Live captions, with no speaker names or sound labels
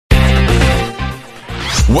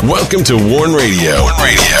Welcome to Warn Radio.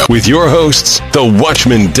 With your hosts, the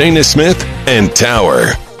Watchman Dana Smith and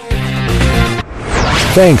Tower.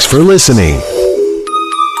 Thanks for listening.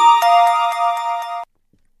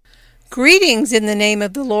 Greetings in the name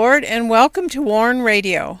of the Lord, and welcome to Warn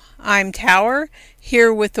Radio. I'm Tower,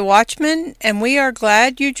 here with the Watchman, and we are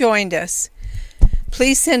glad you joined us.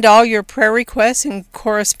 Please send all your prayer requests and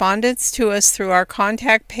correspondence to us through our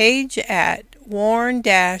contact page at warn-usa.com.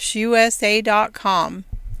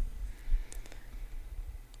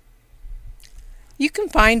 You can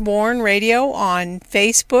find Warn Radio on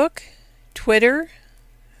Facebook, Twitter,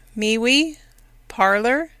 MeWe,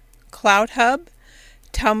 Parler, CloutHub,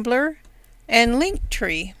 Tumblr, and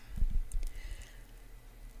Linktree.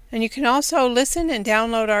 And you can also listen and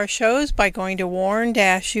download our shows by going to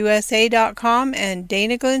warn-usa.com and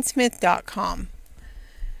danaglennsmith.com.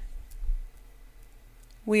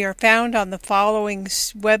 We are found on the following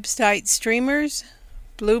website streamers: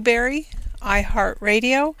 Blueberry,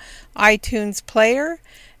 iHeartRadio, iTunes Player,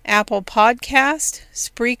 Apple Podcast,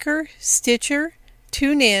 Spreaker, Stitcher,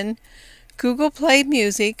 TuneIn, Google Play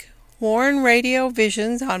Music, Warn Radio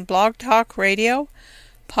Visions on Blog Talk Radio,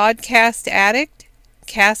 Podcast Addict,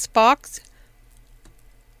 Castbox,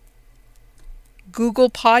 Google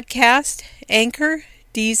Podcast, Anchor,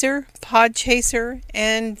 Deezer, Podchaser,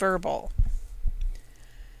 and Verbal.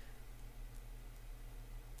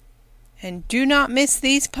 And do not miss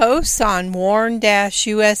these posts on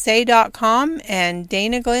warn-usa.com and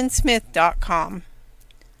danaglennsmith.com.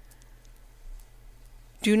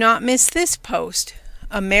 Do not miss this post: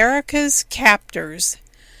 America's Captors.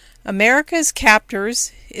 America's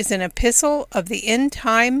Captors is an epistle of the end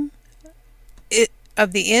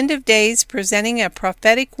of days, presenting a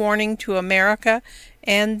prophetic warning to America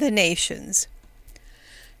and the nations.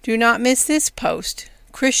 Do not miss this post: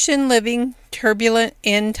 Christian Living, Turbulent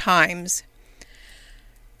End Times.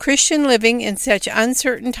 Christian living in such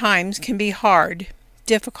uncertain times can be hard,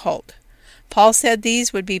 difficult. Paul said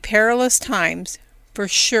these would be perilous times. For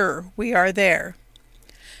sure, we are there.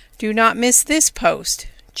 Do not miss this post: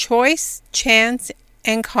 Choice, Chance,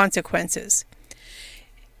 and Consequences.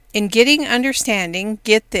 In getting understanding,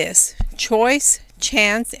 get this: choice,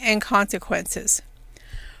 chance, and consequences.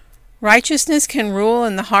 Righteousness can rule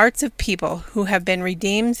in the hearts of people who have been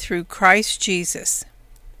redeemed through Christ Jesus.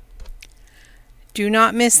 Do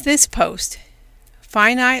not miss this post: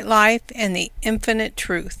 Finite Life and the Infinite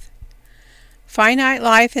Truth. Finite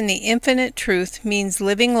life and the infinite truth means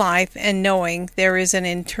living life and knowing there is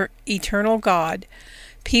an eternal God.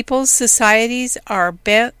 People's societies are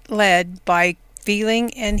led by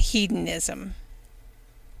feeling and hedonism.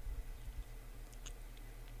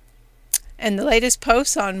 And the latest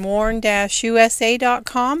posts on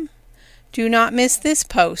warn-usa.com. Do not miss this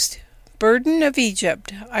post: Burden of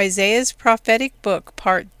Egypt, Isaiah's prophetic book,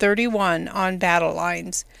 part 31 on battle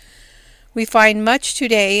lines. We find much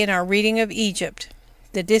today in our reading of Egypt.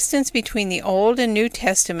 The distance between the Old and New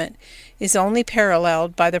Testament is only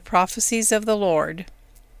paralleled by the prophecies of the Lord.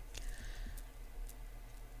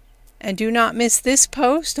 And do not miss this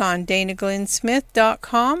post on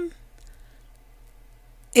danaglennsmith.com.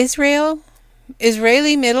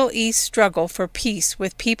 Israeli Middle East struggle for peace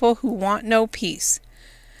with people who want no peace.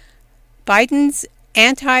 Biden's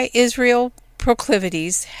anti-Israel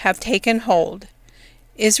proclivities have taken hold.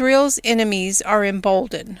 Israel's enemies are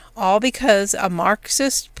emboldened, all because a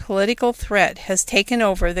Marxist political threat has taken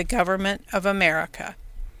over the government of America.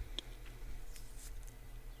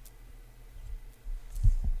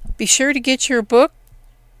 Be sure to get your book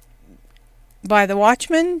by the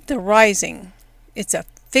Watchman, The Rising. It's a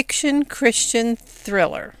fiction Christian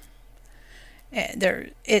thriller.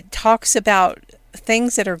 It talks about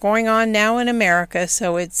things that are going on now in America,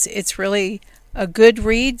 so it's really a good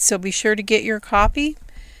read, so be sure to get your copy.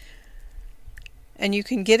 And you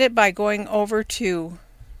can get it by going over to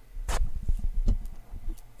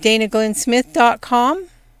danaglennsmith.com,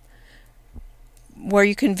 where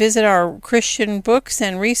you can visit our Christian books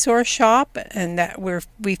and resource shop, and that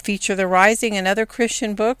we feature The Rising and other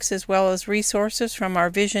Christian books, as well as resources from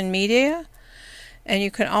our Vision Media. And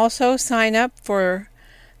you can also sign up for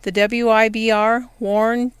the WIBR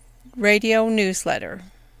Warn Radio newsletter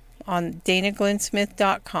on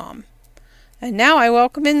danaglennsmith.com. And now I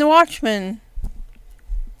welcome in the Watchman.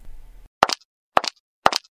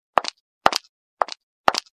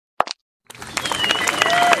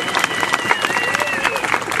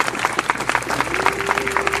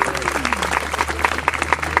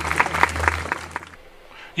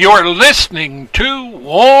 You're listening to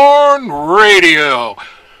Warn Radio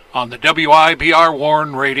on the WIBR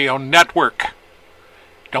Warn Radio Network.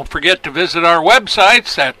 Don't forget to visit our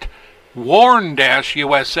websites at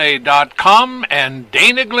warn-usa.com and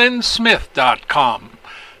danaglennsmith.com.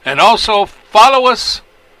 And also follow us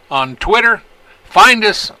on Twitter, find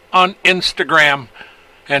us on Instagram,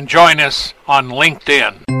 and join us on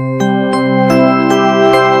LinkedIn.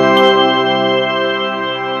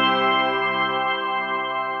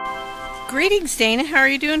 Greetings, Dana. How are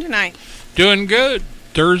you doing tonight? Doing good.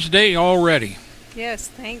 Thursday already. Yes,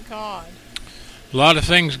 thank God. A lot of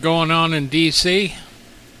things going on in D.C.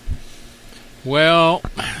 Well,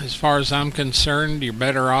 as far as I'm concerned, you're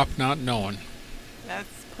better off not knowing.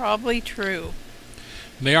 That's probably true.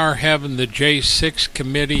 They are having the J6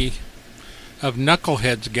 Committee of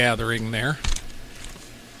Knuckleheads gathering there.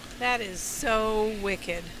 That is so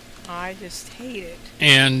wicked. I just hate it.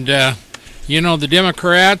 And, the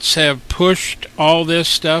Democrats have pushed all this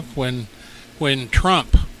stuff when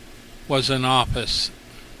Trump was in office.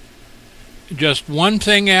 Just one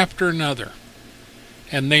thing after another.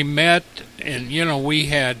 And they met, and, we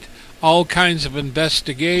had all kinds of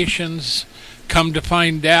investigations. Come to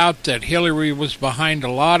find out that Hillary was behind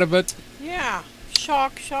a lot of it. Yeah,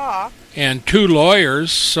 shock. And 2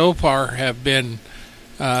 lawyers so far have been,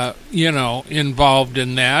 involved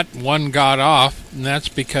in that. One got off, and that's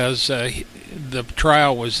because the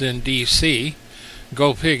trial was in D.C.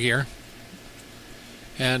 Go figure.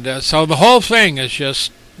 And so the whole thing is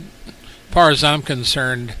just, as far as I'm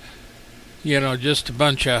concerned, just a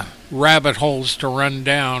bunch of rabbit holes to run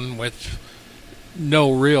down with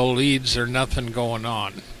no real leads or nothing going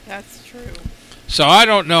on. That's true. So I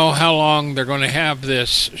don't know how long they're going to have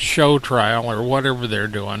this show trial or whatever they're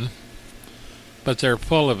doing, but they're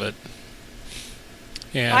full of it.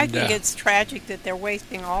 And I think it's tragic that they're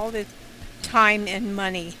wasting all this time and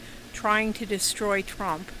money trying to destroy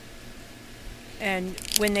Trump, and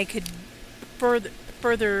when they could further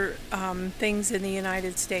things in the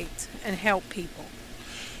United States and help people.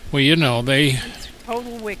 Well, it's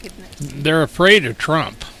total wickedness. They're afraid of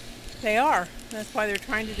Trump. They are. That's why they're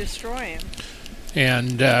trying to destroy him.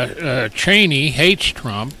 And Cheney hates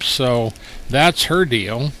Trump, so that's her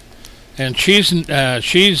deal. And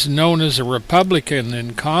she's known as a Republican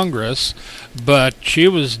in Congress, but she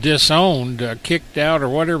was disowned, kicked out, or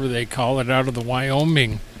whatever they call it, out of the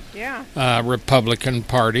Wyoming Republican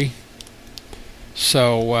Party.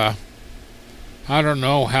 So I don't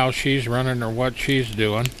know how she's running or what she's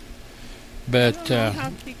doing, but I don't know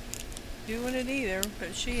how she's doing it either.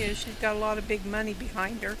 But she is. She's got a lot of big money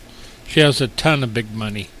behind her. She has a ton of big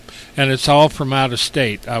money, and it's all from out of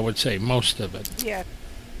state. I would say most of it. Yeah,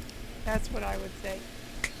 that's what I would say.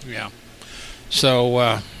 Yeah. So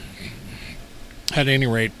at any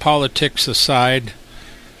rate, politics aside,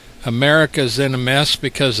 America's in a mess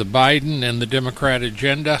because of Biden and the Democrat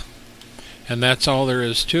agenda. And that's all there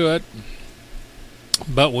is to it.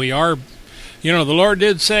 But we are, the Lord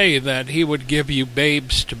did say that He would give you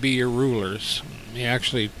babes to be your rulers. He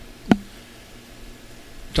actually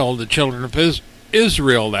told the children of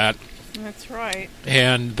Israel that. That's right.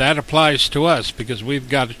 And that applies to us because we've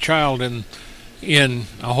got a child in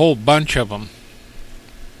a whole bunch of them.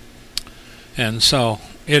 And so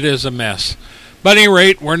it is a mess. But at any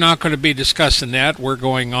rate, we're not going to be discussing that. We're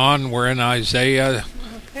going on. We're in Isaiah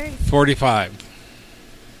 45.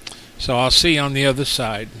 So I'll see you on the other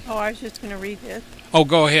side. Oh, I was just going to read this. Oh,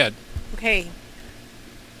 go ahead. Okay.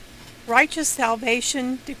 Righteous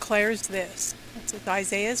salvation declares this. This is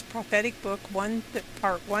Isaiah's prophetic book,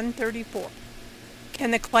 part 134.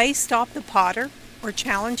 Can the clay stop the potter or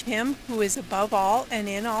challenge him who is above all and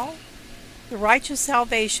in all? The righteous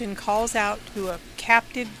salvation calls out to a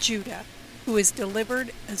captive Judah who is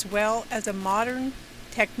delivered, as well as a modern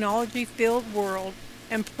technology-filled world,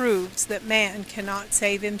 and proves that man cannot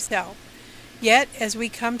save himself. Yet, as we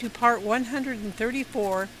come to part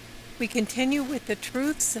 134, we continue with the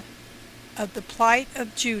truths of the plight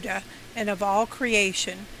of Judah and of all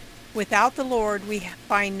creation. Without the Lord, we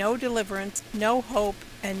find no deliverance, no hope,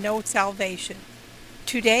 and no salvation.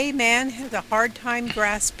 Today, man has a hard time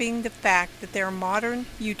grasping the fact that their modern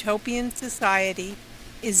utopian society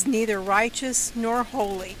is neither righteous nor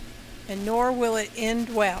holy, and nor will it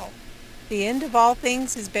end well. The end of all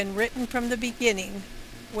things has been written from the beginning.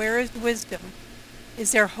 Where is wisdom?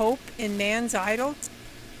 Is there hope in man's idols?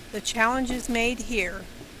 The challenge is made here.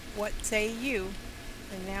 What say you?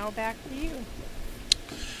 And now back to you.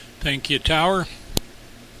 Thank you, Tower.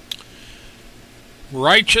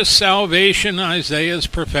 Righteous Salvation, Isaiah's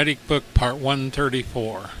prophetic book, part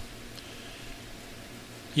 134.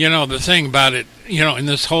 The thing about it, in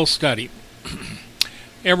this whole study,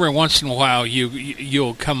 every once in a while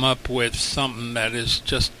you'll come up with something that is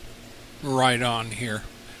just right on here.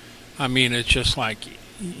 I mean, it's just like,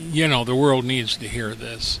 the world needs to hear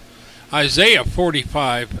this. Isaiah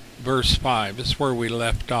 45, verse 5 is where we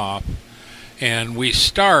left off. And we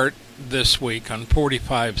start this week on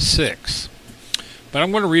 45:6. But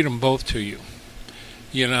I'm going to read them both to you.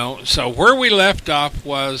 So where we left off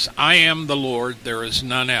was, I am the Lord, there is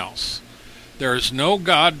none else. There is no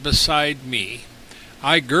God beside me.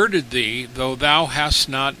 I girded thee, though thou hast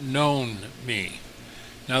not known me.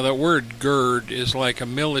 Now that word gird is like a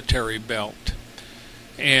military belt.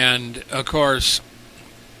 And, of course,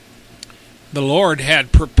 the Lord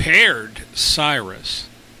had prepared Cyrus.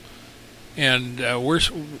 And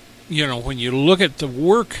when you look at the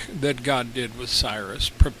work that God did with Cyrus,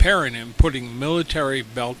 preparing him, putting a military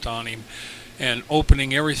belt on him, and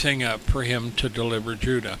opening everything up for him to deliver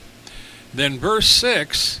Judah. Then verse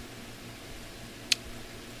 6,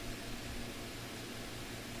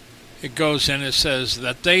 it goes and it says,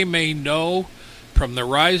 that they may know from the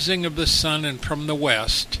rising of the sun and from the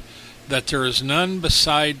west, that there is none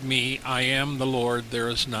beside me. I am the Lord, there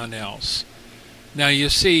is none else. Now you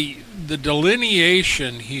see the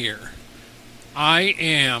delineation here. I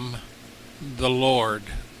am the Lord.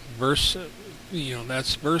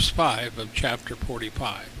 That's verse 5 of chapter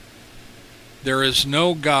 45. There is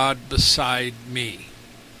no God beside me.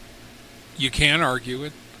 You can't argue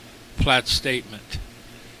it. Flat statement.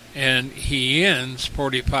 And he ends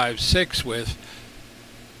 45:6 with,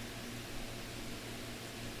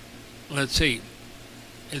 let's see,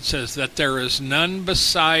 it says that there is none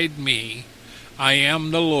beside me. I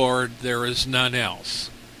am the Lord, there is none else.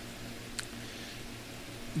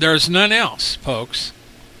 There's none else, folks.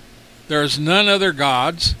 There's none other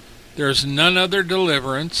gods. There's none other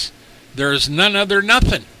deliverance. There's none other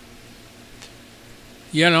nothing.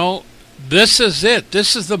 This is it.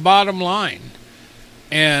 This is the bottom line.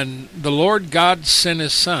 And the Lord God sent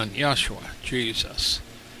his Son, Yeshua, Jesus,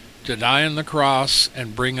 to die on the cross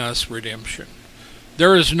and bring us redemption.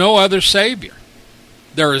 There is no other Savior.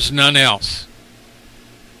 There is none else.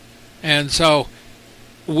 And so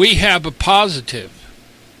we have a positive,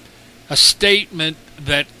 a statement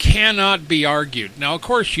that cannot be argued. Now, of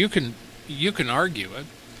course, you can argue it,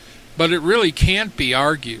 but it really can't be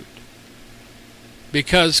argued.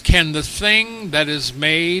 Because can the thing that is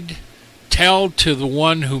made tell to the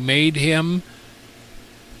one who made him,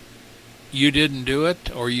 you didn't do it,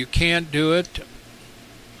 or you can't do it?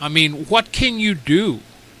 I mean, what can you do?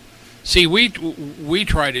 See, we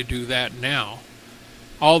try to do that now,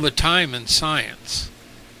 all the time in science.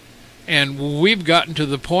 And we've gotten to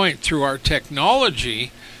the point through our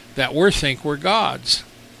technology that we think we're gods.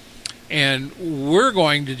 And we're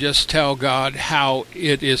going to just tell God how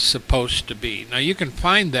it is supposed to be. Now you can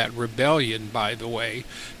find that rebellion, by the way,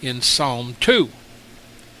 in Psalm 2.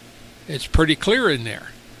 It's pretty clear in there.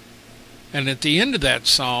 And at the end of that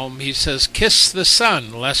psalm, he says, kiss the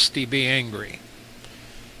Son, lest he be angry.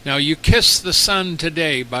 Now you kiss the Son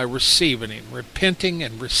today by receiving him, repenting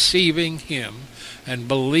and receiving him, and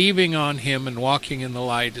believing on him and walking in the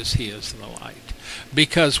light as he is in the light.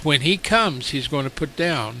 Because when he comes, he's going to put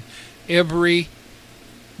down every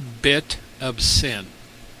bit of sin.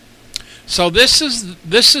 So this is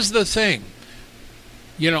the thing.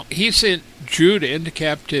 He sent Judah into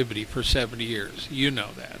captivity for 70 years. You know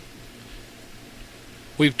that.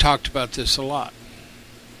 We've talked about this a lot.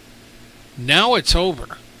 Now it's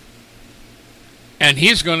over. And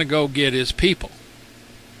he's going to go get his people.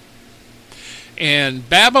 And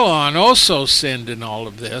Babylon also sinned in all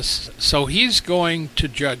of this, so he's going to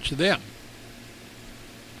judge them.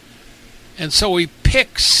 And so he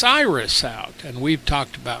picks Cyrus out, and we've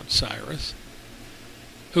talked about Cyrus,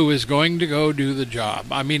 who is going to go do the job.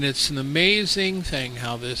 I mean, it's an amazing thing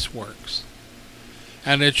how this works.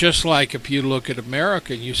 And it's just like if you look at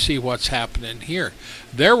America and you see what's happening here.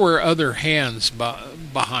 There were other hands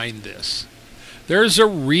behind this. There's a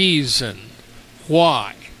reason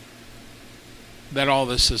why that all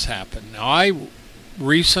this has happened. Now, I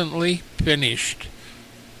recently finished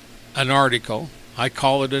an article. I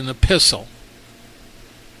call it an epistle.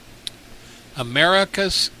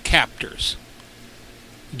 America's Captors.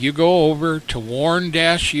 You go over to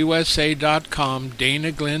warn-usa.com,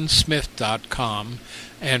 danaglennsmith.com,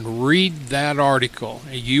 and read that article.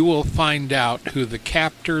 You will find out who the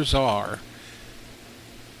captors are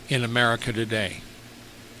in America today.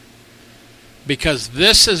 Because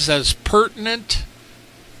this is as pertinent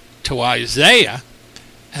to Isaiah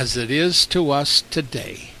as it is to us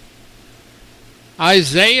today.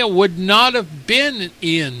 Isaiah would not have been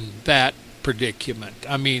in that predicament,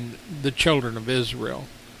 the children of Israel,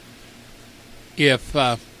 if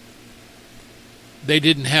they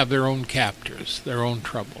didn't have their own captors, their own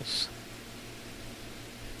troubles.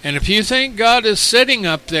 And if you think God is sitting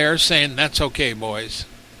up there saying, that's okay, boys,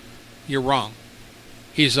 you're wrong.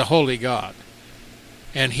 He's a holy God,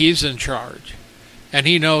 and He's in charge. And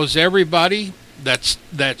He knows everybody that's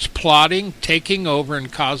plotting, taking over,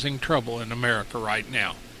 and causing trouble in America right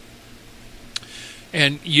now.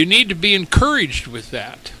 And you need to be encouraged with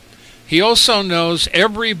that. He also knows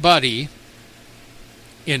everybody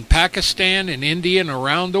in Pakistan and India and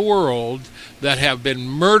around the world that have been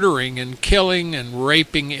murdering and killing and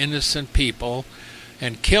raping innocent people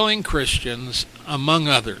and killing Christians, among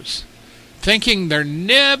others, thinking they're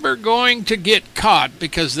never going to get caught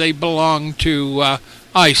because they belong to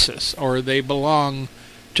ISIS or they belong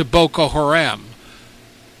to Boko Haram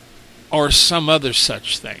or some other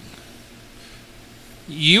such thing.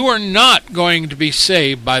 You are not going to be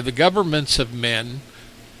saved by the governments of men,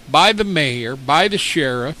 by the mayor, by the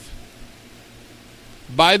sheriff,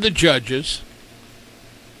 by the judges,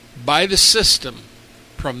 by the system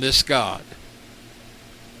from this God.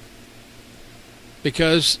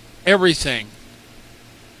 Because everything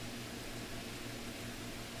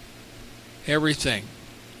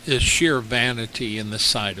is sheer vanity in the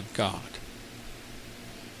sight of God.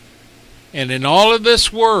 And in all of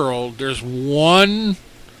this world, there's one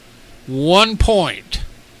point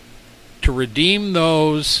to redeem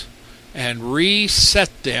those and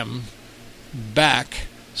reset them back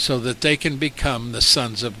so that they can become the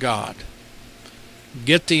sons of God.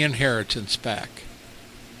 Get the inheritance back.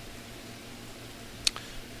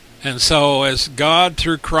 And so as God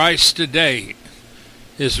through Christ today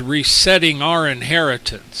is resetting our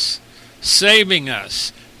inheritance, saving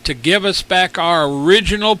us, to give us back our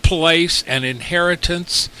original place and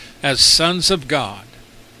inheritance as sons of God,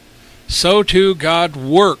 so too God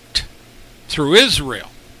worked through Israel.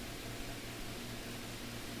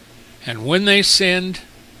 And when they sinned,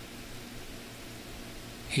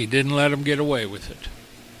 He didn't let them get away with it.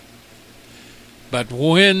 But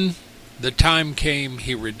when the time came,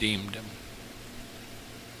 He redeemed them.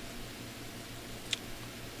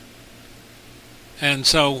 And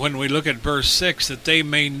so when we look at verse 6, that they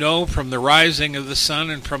may know from the rising of the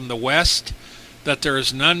sun and from the west that there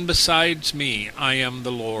is none besides me. I am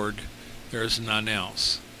the Lord. There is none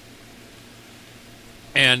else.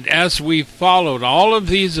 And as we followed all of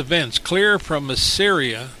these events clear from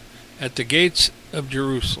Assyria at the gates of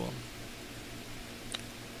Jerusalem,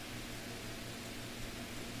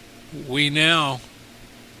 we now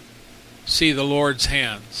see the Lord's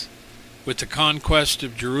hands with the conquest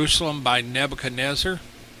of Jerusalem by Nebuchadnezzar.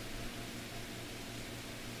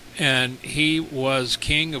 And he was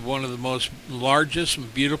king of one of the most largest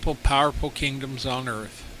and beautiful, powerful kingdoms on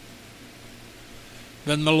earth.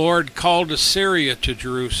 Then the Lord called Assyria to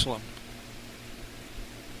Jerusalem.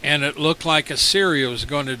 And it looked like Assyria was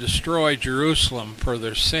going to destroy Jerusalem for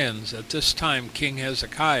their sins. At this time, King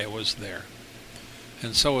Hezekiah was there.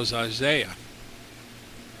 And so was Isaiah.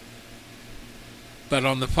 But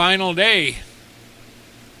on the final day,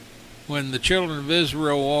 when the children of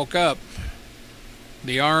Israel woke up,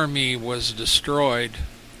 the army was destroyed,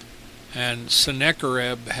 and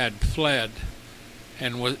Sennacherib had fled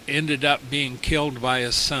and ended up being killed by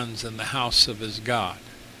his sons in the house of his God.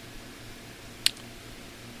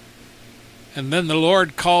 And then the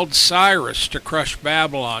Lord called Cyrus to crush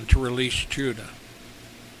Babylon to release Judah.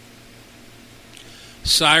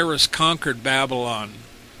 Cyrus conquered Babylon,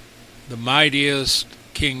 the mightiest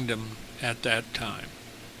kingdom at that time.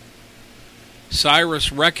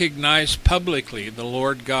 Cyrus recognized publicly the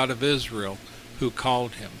Lord God of Israel who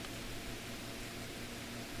called him.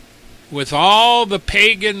 With all the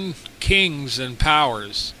pagan kings and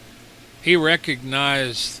powers, he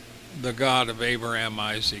recognized the God of Abraham,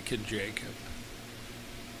 Isaac, and Jacob.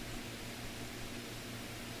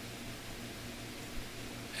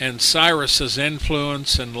 And Cyrus's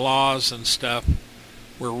influence and laws and stuff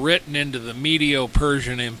were written into the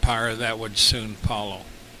Medo-Persian Empire that would soon follow.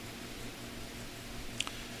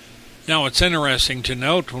 Now it's interesting to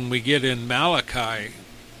note when we get in Malachi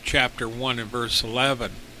chapter 1 and verse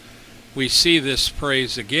 11, we see this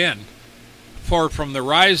phrase again. For from the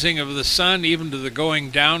rising of the sun even to the going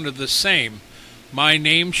down of the same, my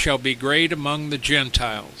name shall be great among the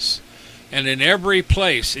Gentiles. And in every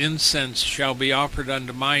place incense shall be offered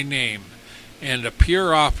unto my name, and a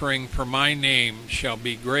pure offering for my name shall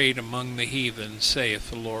be great among the heathen, saith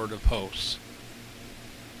the Lord of hosts.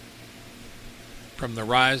 From the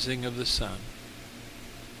rising of the sun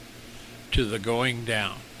to the going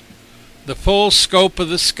down. The full scope of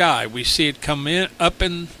the sky, we see it come in up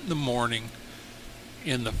in the morning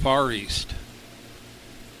in the far east.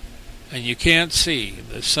 And you can't see.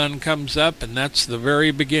 The sun comes up, and that's the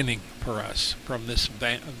very beginning for us from this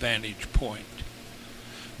vantage point.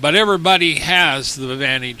 But everybody has the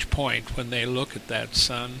vantage point when they look at that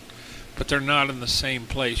sun. but they're not in the same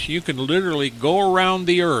place. You can literally go around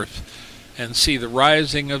the earth and see the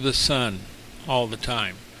rising of the sun all the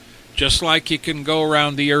time. Just like you can go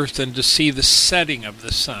around the earth and to see the setting of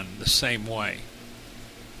the sun the same way.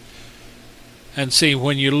 And see,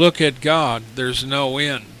 when you look at God, there's no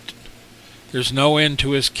end. There's no end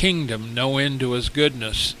to his kingdom, no end to his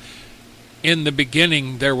goodness. In the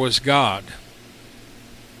beginning, there was God.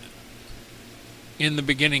 In the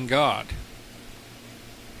beginning, God.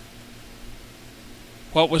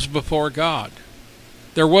 What was before God?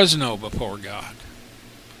 There was no before God.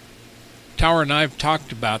 Tower and I have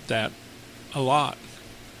talked about that a lot.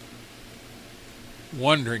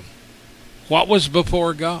 Wondering, what was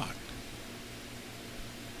before God?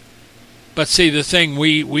 But see, the thing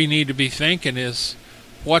we need to be thinking is,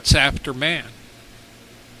 what's after man?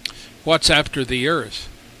 What's after the earth?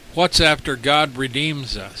 What's after God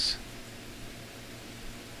redeems us?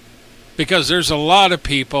 Because there's a lot of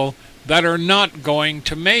people that are not going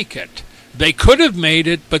to make it. They could have made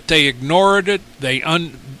it, but they ignored it. They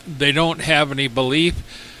don't have any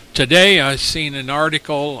belief. Today I seen an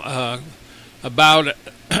article about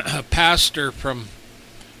a pastor from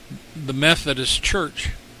the Methodist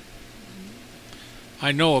Church.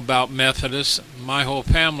 I know about Methodists. My whole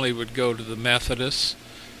family would go to the Methodists.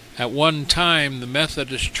 At one time, the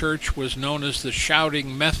Methodist Church was known as the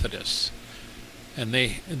Shouting Methodists. And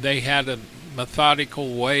they had a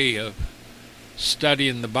methodical way of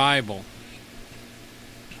studying the Bible.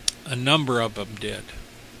 A number of them did.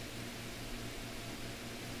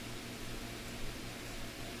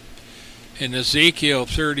 In Ezekiel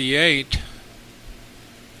 38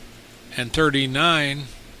 and 39,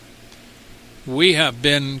 we have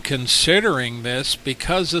been considering this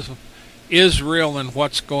because of Israel and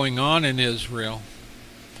what's going on in Israel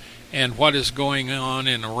and what is going on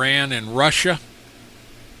in Iran and Russia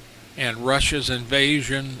and Russia's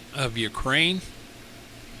invasion of Ukraine.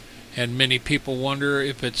 And many people wonder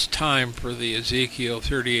if it's time for the Ezekiel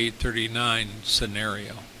 38-39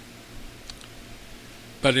 scenario.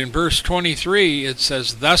 But in verse 23 it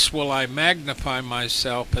says, "Thus will I magnify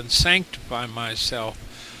myself and sanctify myself.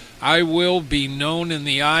 I will be known in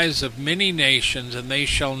the eyes of many nations, and they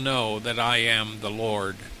shall know that I am the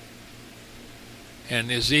Lord."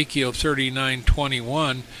 And Ezekiel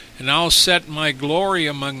 39:21, "And I'll set my glory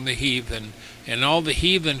among the heathen, and all the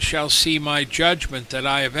heathen shall see my judgment that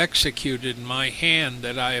I have executed in my hand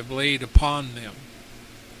that I have laid upon them."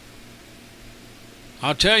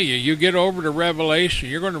 I'll tell you, you get over to Revelation,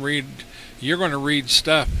 you're going to read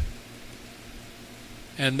stuff,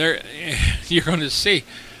 and there you're going to see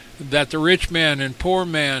that the rich man and poor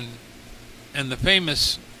man and the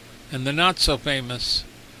famous and the not so famous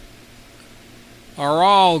are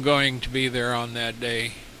all going to be there on that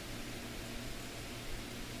day,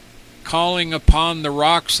 calling upon the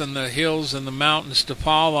rocks and the hills and the mountains to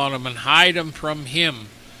fall on them and hide them from him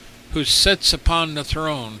who sits upon the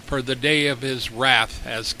throne, for the day of his wrath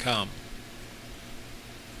has come.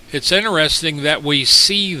 It's interesting that we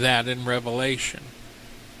see that in Revelation.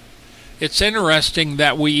 It's interesting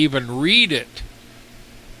that we even read it,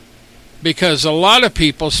 because a lot of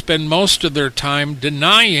people spend most of their time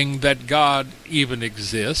denying that God even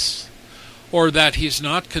exists, or that he's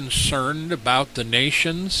not concerned about the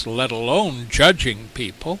nations, let alone judging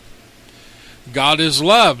people. God is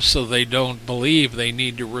love, so they don't believe they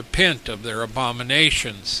need to repent of their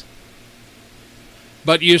abominations.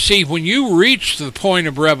 But you see, when you reach the point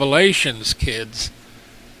of Revelations, kids,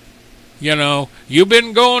 you know, you've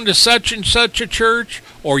been going to such and such a church,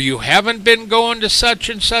 or you haven't been going to such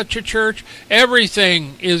and such a church,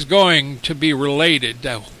 everything is going to be related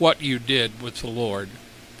to what you did with the Lord.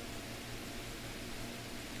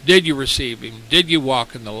 Did you receive him? Did you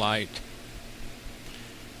walk in the light?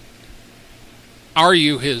 Are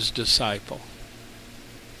you his disciple?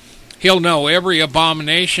 He'll know every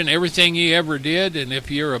abomination, everything he ever did, and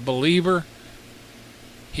if you're a believer,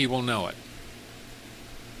 he will know it.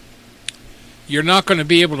 You're not going to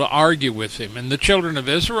be able to argue with him. And the children of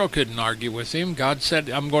Israel couldn't argue with him. God said,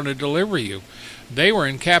 I'm going to deliver you. They were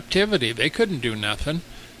in captivity. They couldn't do nothing.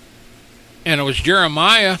 And it was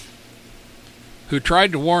Jeremiah who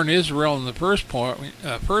tried to warn Israel in the first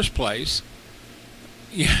place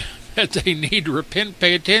that they need to repent,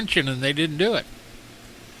 pay attention, and they didn't do it.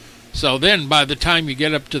 So then by the time you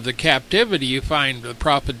get up to the captivity, you find the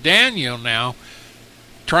prophet Daniel now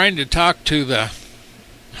trying to talk to the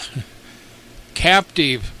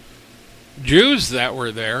captive Jews that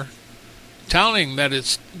were there, telling them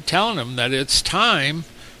that it's time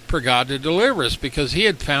for God to deliver us, because he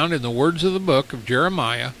had found in the words of the book of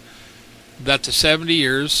Jeremiah that the 70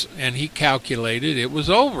 years, and he calculated it was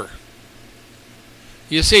over.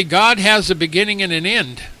 You see, God has a beginning and an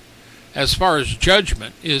end as far as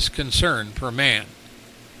judgment is concerned for man.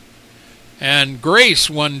 And grace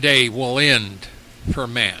one day will end for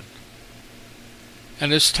man.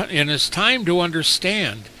 And it's time to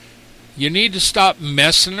understand. You need to stop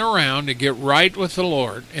messing around and get right with the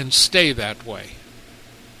Lord and stay that way.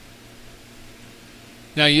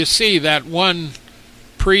 Now you see that one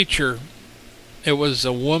preacher, it was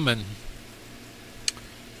a woman,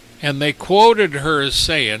 and they quoted her as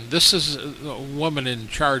saying, this is a woman in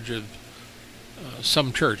charge of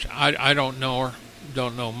some church. I don't know her,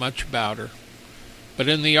 don't know much about her. But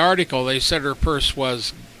in the article they said her first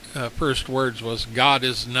words was, God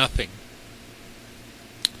is nothing.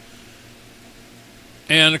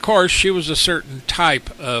 And of course she was a certain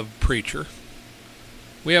type of preacher.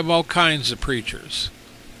 We have all kinds of preachers.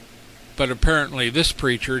 But apparently this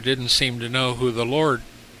preacher didn't seem to know who the Lord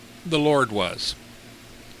was.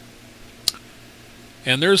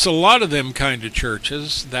 And there's a lot of them kind of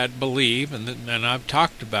churches that believe, and I've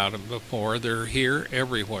talked about them before, they're here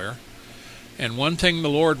everywhere. And one thing the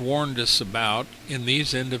Lord warned us about in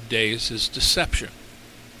these end of days is deception.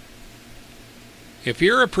 If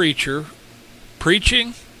you're a preacher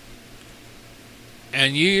preaching,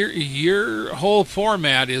 and your whole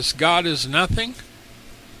format is God is nothing,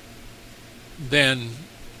 then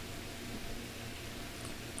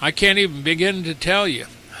I can't even begin to tell you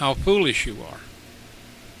how foolish you are.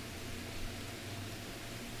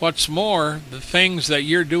 What's more, the things that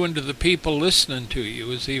you're doing to the people listening to you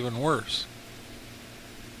is even worse.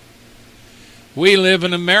 We live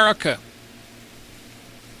in America,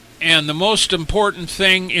 and the most important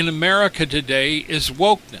thing in America today is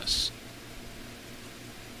wokeness.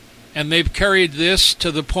 And they've carried this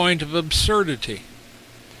to the point of absurdity.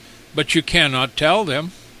 But you cannot tell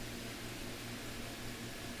them.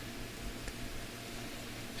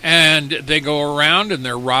 And they go around and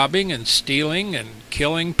they're robbing and stealing and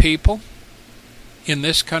killing people in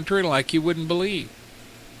this country like you wouldn't believe.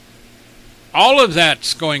 All of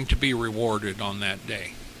that's going to be rewarded on that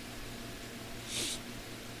day.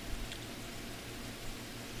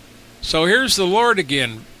 So here's the Lord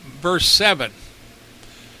again, verse 7.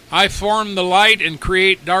 I form the light and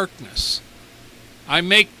create darkness. I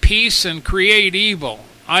make peace and create evil.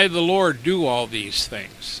 I, the Lord, do all these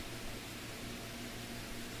things.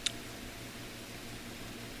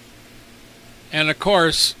 And of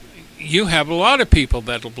course, you have a lot of people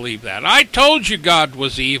that'll believe that. I told you God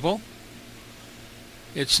was evil.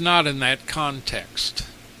 It's not in that context.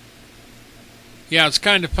 Yeah, it's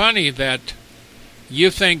kind of funny that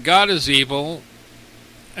you think God is evil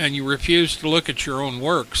and you refuse to look at your own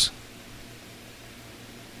works.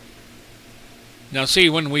 Now see,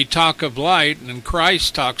 when we talk of light, and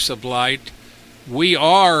Christ talks of light, we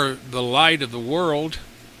are the light of the world.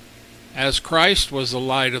 As Christ was the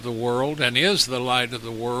light of the world and is the light of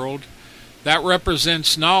the world, that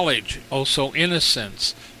represents knowledge, also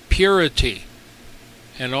innocence, purity,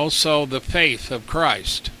 and also the faith of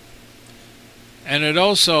Christ. And it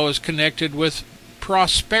also is connected with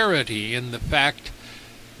prosperity in the fact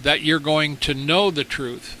that you're going to know the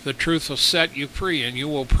truth. The truth will set you free, and you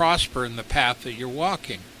will prosper in the path that you're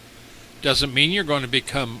walking. Doesn't mean you're going to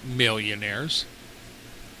become millionaires.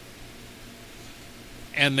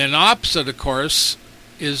 And then opposite, of course,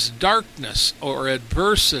 is darkness or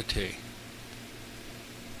adversity.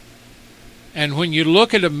 And when you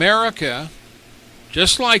look at America,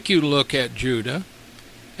 just like you look at Judah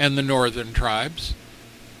and the northern tribes,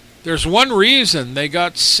 there's one reason they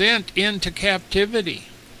got sent into captivity.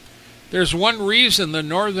 There's one reason the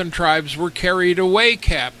northern tribes were carried away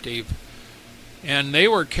captive. And they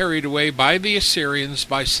were carried away by the Assyrians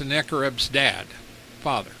by Sennacherib's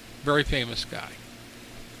father, very famous guy.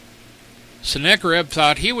 Sennacherib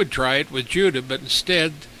thought he would try it with Judah, but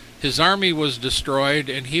instead his army was destroyed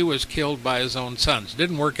and he was killed by his own sons.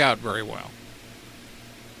 Didn't work out very well.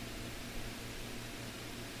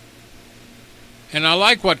 And I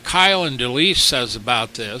like what Kyle and Delise says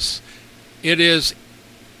about this. It is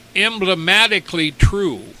emblematically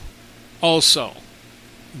true also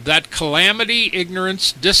that calamity,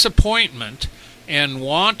 ignorance, disappointment, and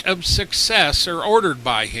want of success are ordered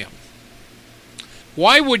by him.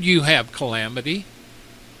 Why would you have calamity?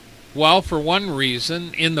 Well, for one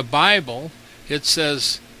reason, in the Bible it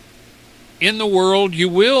says, in the world you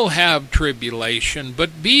will have tribulation,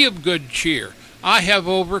 but be of good cheer. I have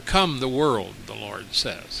overcome the world, the Lord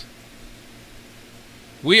says.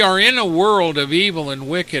 We are in a world of evil and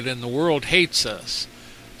wicked, and the world hates us.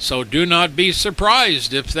 So do not be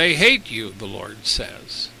surprised if they hate you, the Lord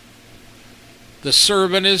says. The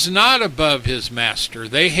servant is not above his master.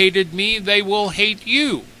 They hated me, they will hate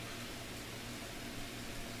you.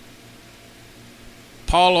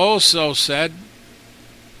 Paul also said,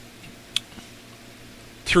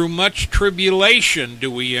 through much tribulation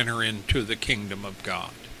do we enter into the kingdom of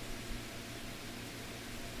God.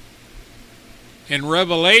 In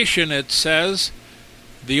Revelation it says,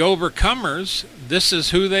 the overcomers, this is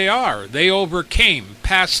who they are. They overcame,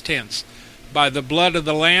 past tense, by the blood of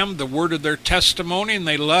the Lamb, the word of their testimony, and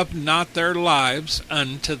they loved not their lives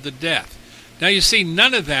unto the death. Now you see,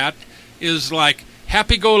 none of that is like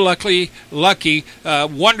happy-go-lucky,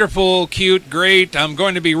 wonderful, cute, great, I'm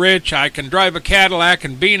going to be rich, I can drive a Cadillac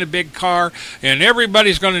and be in a big car, and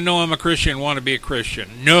everybody's going to know I'm a Christian and want to be a Christian.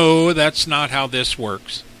 No, that's not how this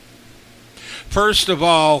works. First of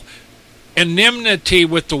all, enmity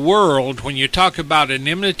with the world. When you talk about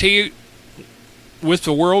enmity with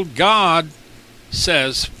the world, God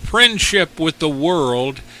says friendship with the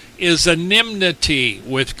world is enmity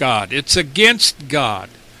with God. It's against God.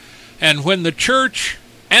 And when the church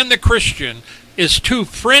and the Christian is too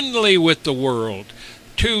friendly with the world,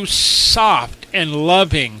 too soft and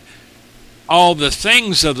loving all the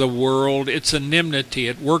things of the world, it's enmity.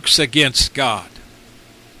 It works against God.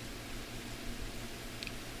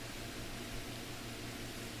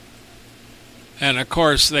 And of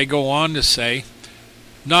course, they go on to say,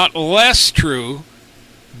 not less true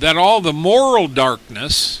that all the moral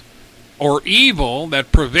darkness or evil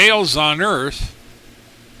that prevails on earth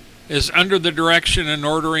is under the direction and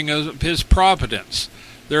ordering of his providence.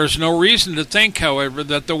 There is no reason to think, however,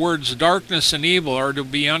 that the words darkness and evil are to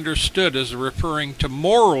be understood as referring to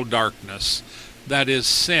moral darkness, that is,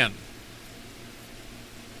 sin.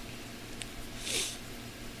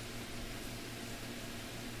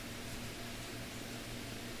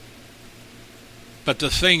 But the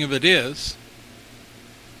thing of it is,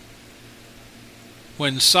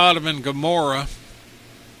 when Sodom and Gomorrah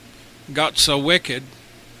got so wicked,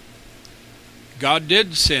 God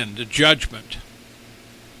did send a judgment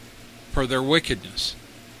for their wickedness.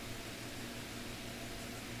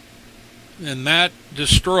 And that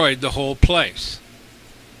destroyed the whole place.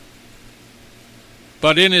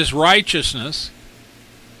 But in his righteousness,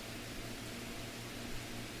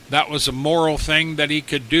 that was a moral thing that he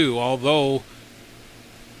could do, although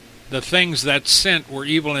the things that sent were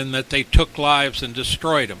evil in that they took lives and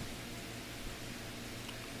destroyed them.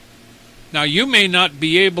 Now, you may not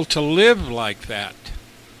be able to live like that.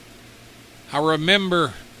 I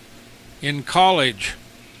remember in college,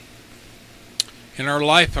 in our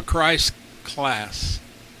Life of Christ class,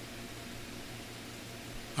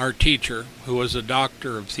 our teacher, who was a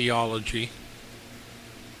doctor of theology,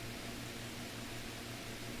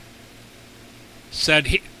 said,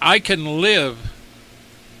 I can live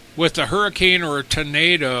with a hurricane or a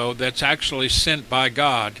tornado that's actually sent by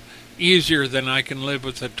God easier than I can live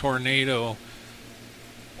with a tornado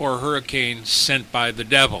or hurricane sent by the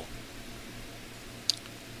devil.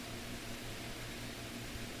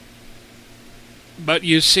 But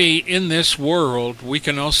you see, in this world, we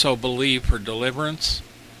can also believe for deliverance,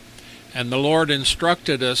 and the Lord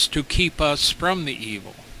instructed us to keep us from the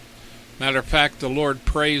evil. Matter of fact, the Lord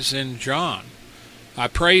prays in John, I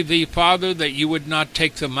pray thee, Father, that you would not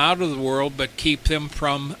take them out of the world, but keep them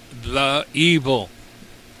from the evil.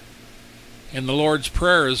 In the Lord's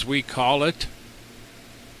Prayer, as we call it,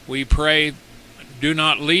 we pray, do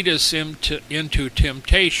not lead us into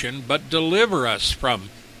temptation, but deliver us from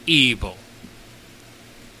evil.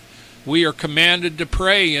 We are commanded to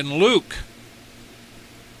pray in Luke.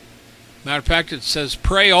 Matter of fact, it says,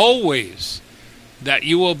 pray always that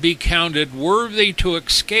you will be counted worthy to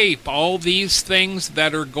escape all these things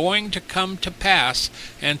that are going to come to pass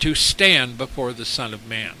and to stand before the Son of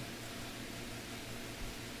Man.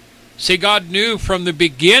 See, God knew from the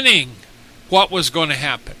beginning what was going to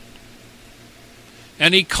happen.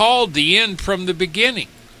 And He called the end from the beginning.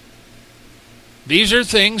 These are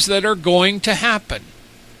things that are going to happen.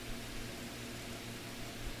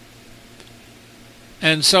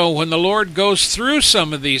 And so when the Lord goes through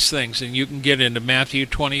some of these things, and you can get into Matthew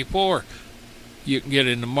 24, you can get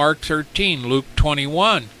into Mark 13, Luke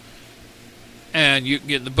 21, and you can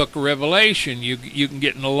get in the book of Revelation, you can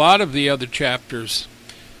get in a lot of the other chapters,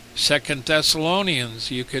 2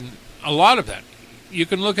 Thessalonians, a lot of that. You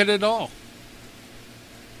can look at it all.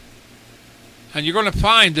 And you're going to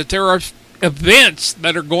find that there are events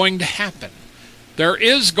that are going to happen. There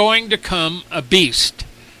is going to come a beast.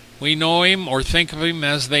 We know him or think of him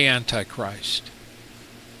as the Antichrist.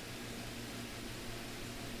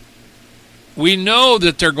 We know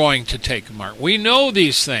that they're going to take a mark. We know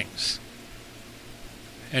these things.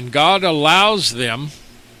 And God allows them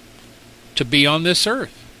to be on this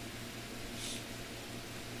earth.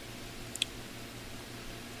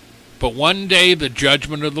 But one day the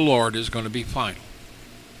judgment of the Lord is going to be final.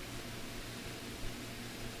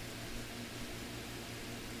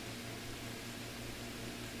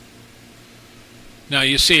 Now,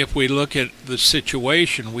 you see, if we look at the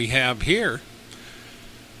situation we have here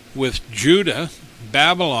with Judah,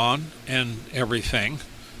 Babylon, and everything,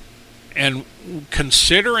 and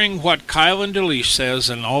considering what Kyle and Delish says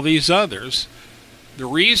and all these others, the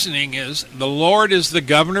reasoning is the Lord is the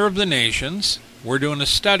governor of the nations. We're doing a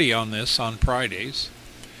study on this on Fridays.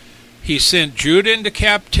 He sent Judah into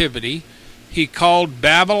captivity. He called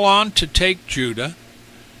Babylon to take Judah.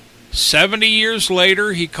 70 years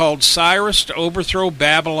later, he called Cyrus to overthrow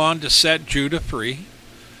Babylon to set Judah free.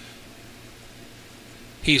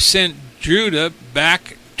 He sent Judah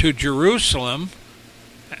back to Jerusalem,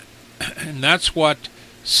 and that's what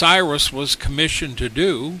Cyrus was commissioned to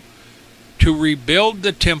do, to rebuild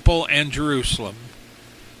the temple and Jerusalem.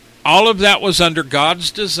 All of that was under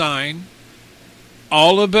God's design.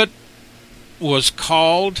 All of it was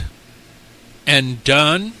called and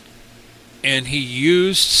done, and he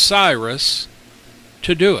used Cyrus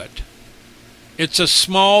to do it. It's a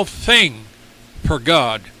small thing for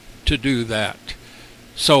God to do that.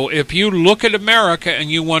 So if you look at America and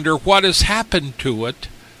you wonder what has happened to it,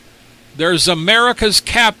 there's America's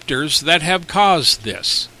captors that have caused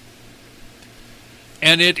this.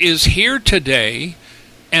 And it is here today,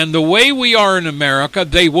 and the way we are in America,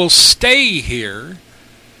 they will stay here,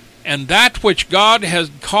 and that which God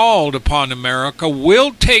has called upon America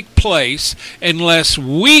will take place unless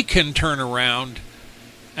we can turn around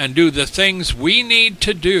and do the things we need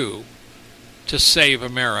to do to save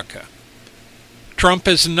America. Trump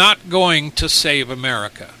is not going to save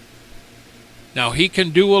America. Now, he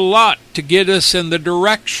can do a lot to get us in the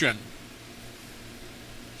direction,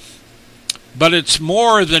 but it's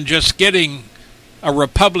more than just getting a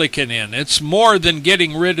Republican in. It's more than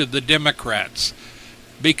getting rid of the Democrats,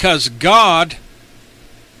 because God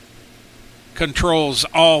controls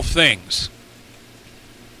all things.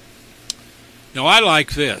 Now, I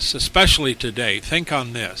like this, especially today. Think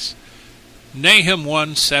on this. Nahum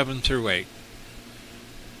 1, 7 through 8.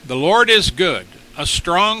 The Lord is good, a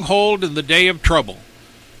stronghold in the day of trouble,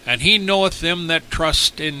 and he knoweth them that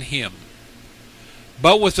trust in him.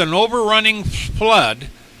 But with an overrunning flood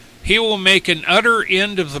he will make an utter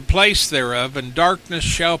end of the place thereof, and darkness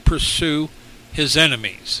shall pursue his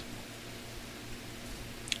enemies.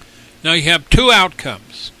 Now you have two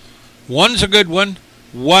outcomes. One's a good one,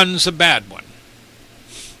 one's a bad one.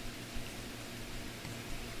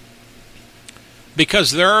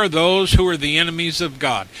 Because there are those who are the enemies of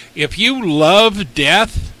God. If you love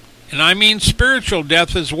death, and I mean spiritual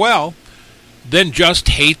death as well, then just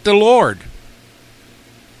hate the Lord.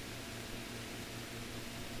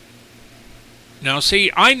 Now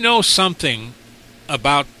see, I know something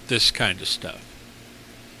about this kind of stuff.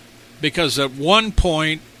 Because at one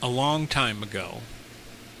point, a long time ago,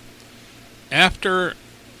 after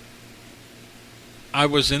I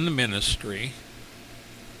was in the ministry,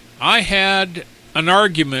 I had an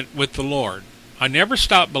argument with the Lord. I never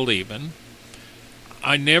stopped believing.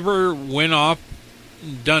 I never went off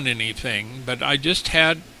and done anything, but I just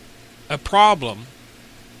had a problem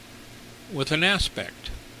with an aspect.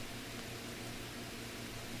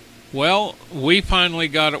 Well, we finally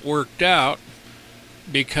got it worked out,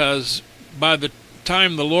 because by the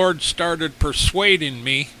time the Lord started persuading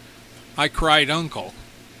me, I cried uncle.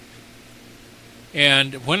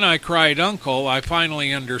 And when I cried uncle, I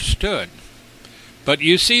finally understood. But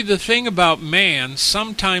you see, the thing about man,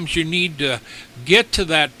 sometimes you need to get to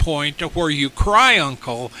that point where you cry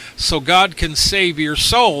uncle so God can save your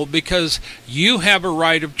soul, because you have a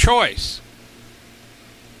right of choice.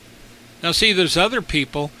 Now see, there's other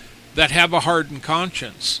people that have a hardened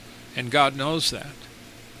conscience, and God knows that.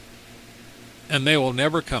 And they will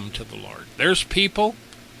never come to the Lord. There's people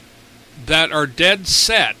that are dead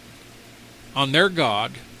set on their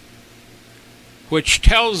God, which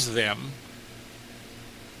tells them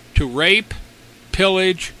to rape,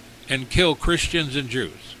 pillage, and kill Christians and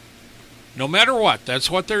Jews. No matter what, that's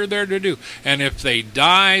what they're there to do. And if they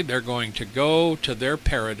die, they're going to go to their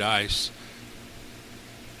paradise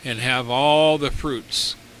and have all the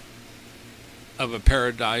fruits of a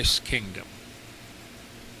paradise kingdom.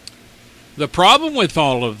 The problem with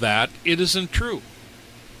all of that, it isn't true.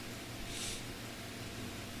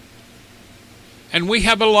 And we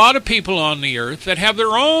have a lot of people on the earth that have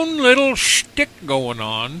their own little shtick going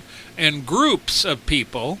on, and groups of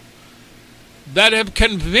people that have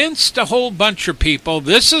convinced a whole bunch of people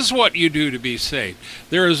this is what you do to be saved.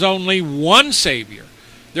 There is only one Savior.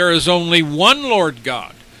 There is only one Lord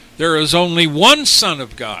God. There is only one Son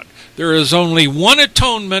of God. There is only one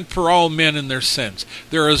atonement for all men and their sins.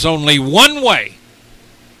 There is only one way,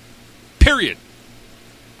 period,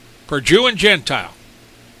 for Jew and Gentile.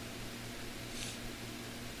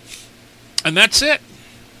 And that's it.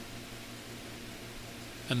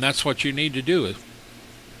 And that's what you need to do.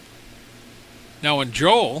 Now in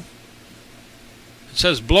Joel, it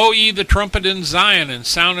says, "Blow ye the trumpet in Zion, and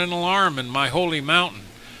sound an alarm in my holy mountain.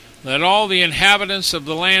 Let all the inhabitants of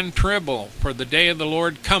the land tremble, for the day of the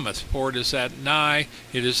Lord cometh, for it is nigh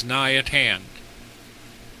at hand."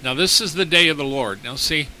 Now this is the day of the Lord. Now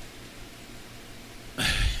see,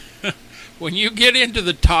 when you get into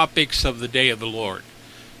the topics of the day of the Lord,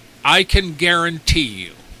 I can guarantee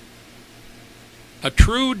you, a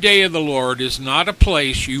true day of the Lord is not a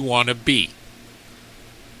place you want to be.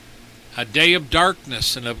 A day of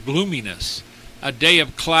darkness and of gloominess, a day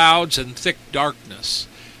of clouds and thick darkness.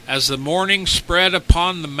 As the morning spread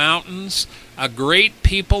upon the mountains, a great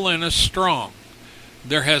people and a strong.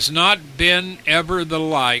 There has not been ever the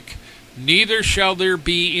like, neither shall there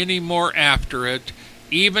be any more after it,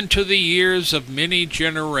 even to the years of many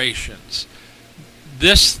generations.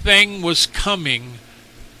 This thing was coming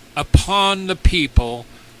upon the people,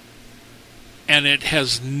 and it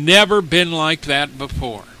has never been like that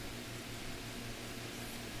before.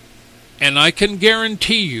 And I can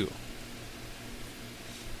guarantee you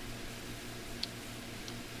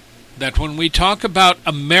that when we talk about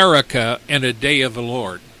America and a day of the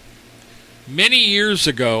Lord, many years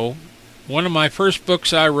ago, one of my first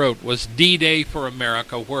books I wrote was D-Day for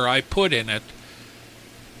America, where I put in it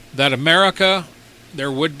that America,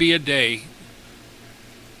 there would be a day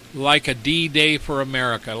like a D-Day for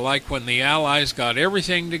America, like when the Allies got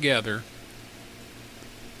everything together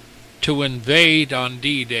to invade on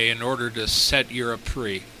D-Day in order to set Europe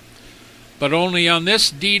free. But only on this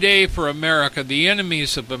D-Day for America, the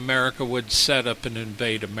enemies of America would set up and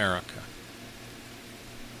invade America.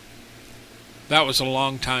 That was a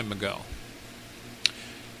long time ago.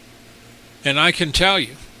 And I can tell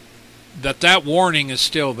you that warning is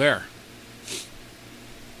still there.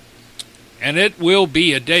 And it will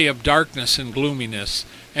be a day of darkness and gloominess.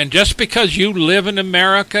 And just because you live in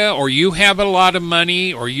America, or you have a lot of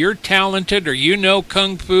money, or you're talented, or you know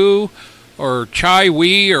Kung Fu, or Chai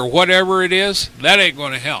Wei, or whatever it is, that ain't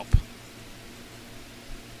going to help.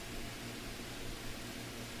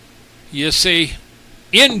 You see,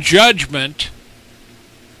 in judgment,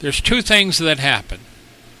 there's two things that happen.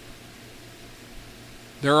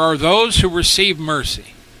 There are those who receive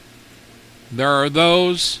mercy. There are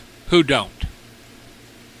those who don't.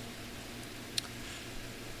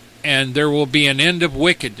 And there will be an end of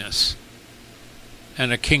wickedness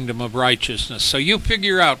and a kingdom of righteousness. So you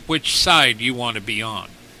figure out which side you want to be on.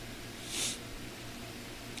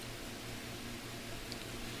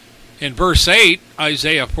 In verse 8,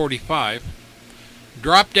 Isaiah 45,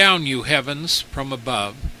 "Drop down, you heavens, from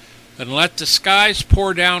above, and let the skies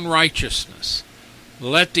pour down righteousness.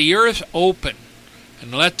 Let the earth open,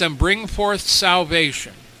 and let them bring forth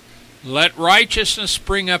salvation. Let righteousness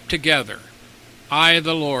spring up together. I,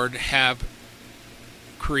 the Lord, have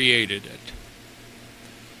created it."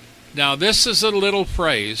 Now, this is a little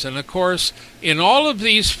phrase, and of course, in all of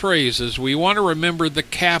these phrases, we want to remember the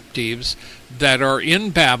captives that are in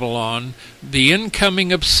Babylon, the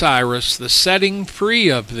incoming of Cyrus, the setting free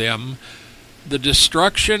of them, the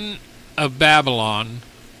destruction of Babylon,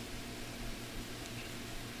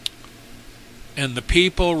 and the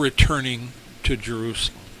people returning to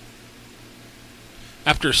Jerusalem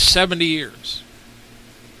after 70 years.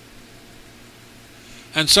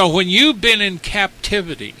 And so when you've been in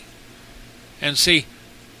captivity, and see,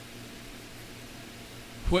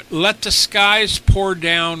 let the skies pour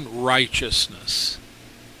down righteousness.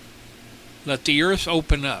 Let the earth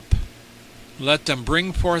open up. Let them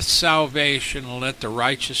bring forth salvation, and let the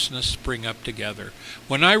righteousness spring up together.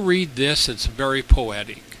 When I read this, it's very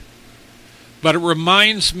poetic. But it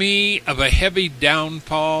reminds me of a heavy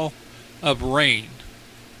downfall of rain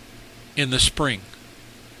in the spring.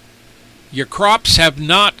 Your crops have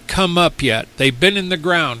not come up yet. They've been in the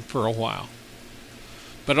ground for a while.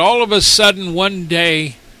 But all of a sudden, one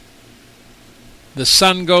day, the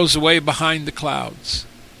sun goes away behind the clouds,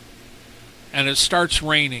 and it starts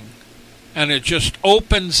raining, and it just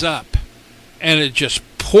opens up, and it just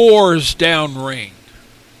pours down rain.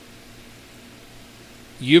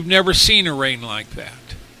 You've never seen a rain like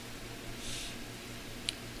that.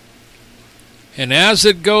 And as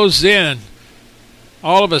it goes in,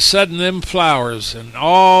 all of a sudden them flowers and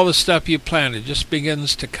all the stuff you planted just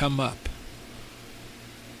begins to come up.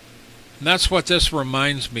 And that's what this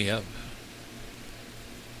reminds me of.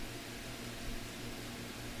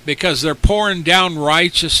 Because they're pouring down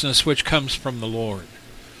righteousness which comes from the Lord.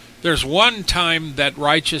 There's one time that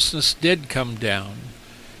righteousness did come down,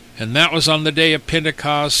 and that was on the day of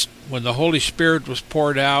Pentecost, when the Holy Spirit was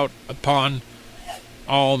poured out upon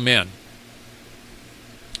all men.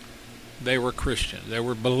 They were Christians. They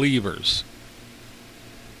were believers.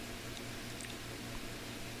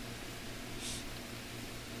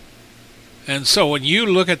 And so when you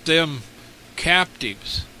look at them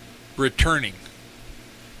captives returning,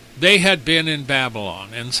 they had been in Babylon,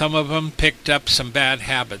 and some of them picked up some bad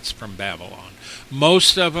habits from Babylon.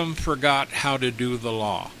 Most of them forgot how to do the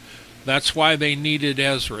law. That's why they needed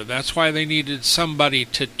Ezra. That's why they needed somebody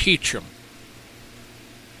to teach them.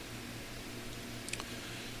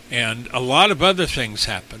 And a lot of other things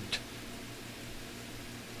happened.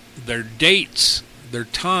 Their dates, their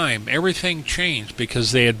time, everything changed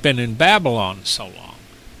because they had been in Babylon so long.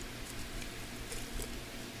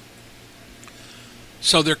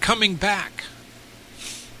 So they're coming back.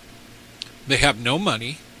 They have no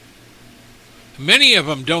money. Many of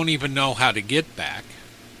them don't even know how to get back.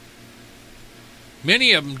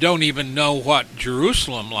 Many of them don't even know what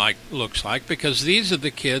Jerusalem looks like, because these are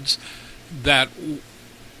the kids that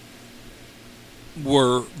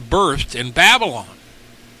were birthed in Babylon.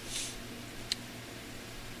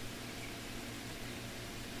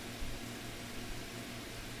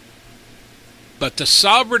 But the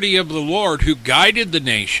sovereignty of the Lord, who guided the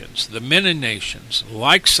nations, the many nations,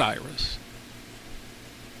 like Cyrus,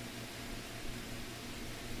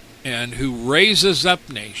 and who raises up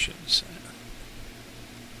nations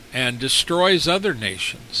and destroys other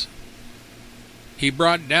nations, he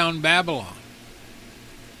brought down Babylon.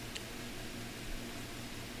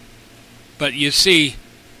 But you see,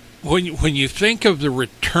 when you think of the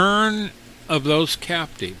return of those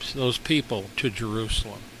captives, those people to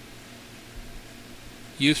Jerusalem,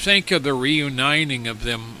 you think of the reuniting of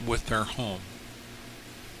them with their home.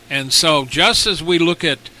 And so just as we look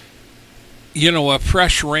at, a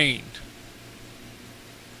fresh rain,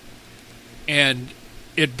 and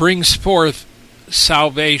it brings forth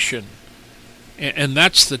salvation, and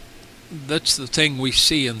that's the thing we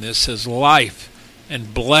see in this, is life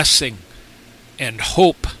and blessing and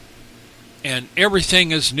hope, and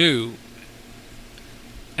everything is new,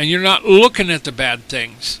 and you're not looking at the bad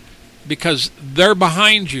things, because they're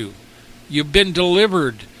behind you. You've been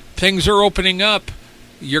delivered. Things are opening up.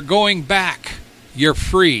 You're going back. You're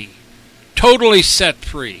free. Totally set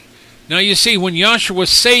free. Now you see, when Yahshua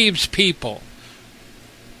saves people,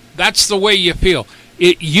 that's the way you feel.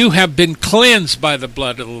 You have been cleansed by the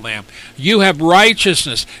blood of the Lamb. You have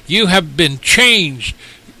righteousness. You have been changed.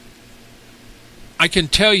 I can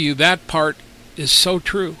tell you that part is so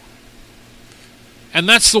true. And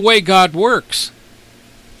that's the way God works.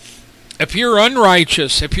 If you're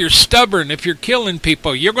unrighteous, if you're stubborn, if you're killing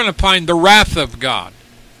people, you're going to find the wrath of God.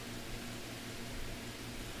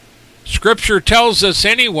 Scripture tells us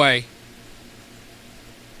anyway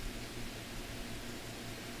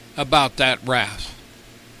about that wrath.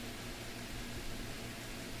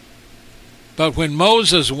 But when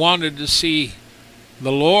Moses wanted to see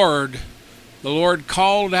the Lord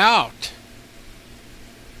called out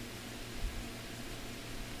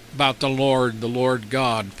about the Lord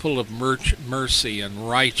God, full of mercy and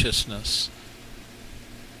righteousness,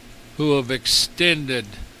 who have extended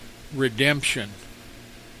redemption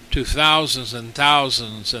to thousands and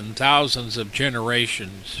thousands and thousands of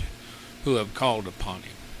generations who have called upon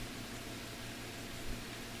him.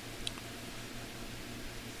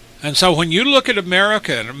 And so when you look at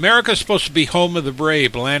America, and America is supposed to be home of the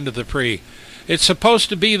brave, land of the free, it's supposed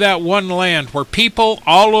to be that one land where people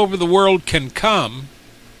all over the world can come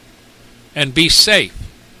and be safe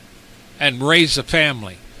and raise a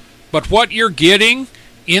family. But what you're getting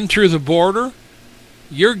in through the border,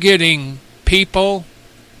 you're getting people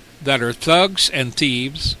that are thugs and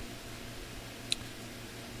thieves.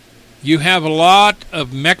 You have a lot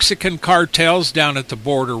of Mexican cartels down at the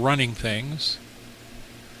border running things.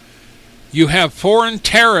 You have foreign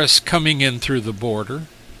terrorists coming in through the border.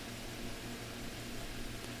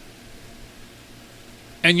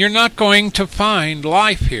 And you're not going to find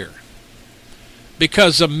life here,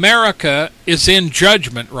 because America is in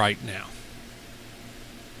judgment right now.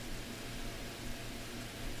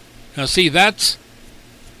 Now see,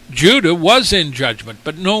 Judah was in judgment,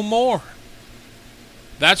 but no more.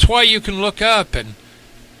 That's why you can look up and,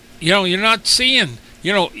 you're not seeing,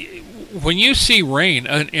 when you see rain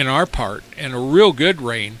in our part, and a real good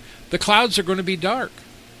rain, the clouds are going to be dark.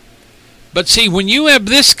 But see, when you have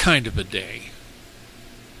this kind of a day,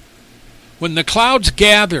 when the clouds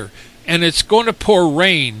gather and it's going to pour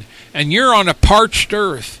rain, and you're on a parched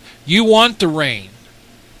earth, you want the rain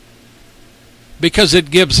because it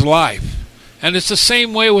gives life. And it's the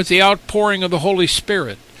same way with the outpouring of the Holy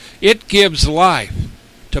Spirit. It gives life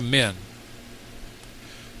to men.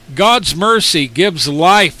 God's mercy gives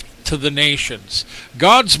life to the nations.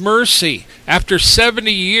 God's mercy, after 70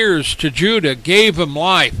 years to Judah, gave him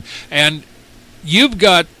life. And you've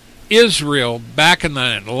got Israel back in the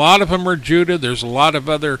land. A lot of them are Judah. There's a lot of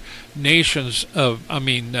other nations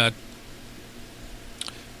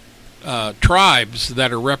tribes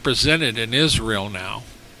that are represented in Israel now.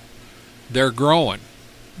 They're growing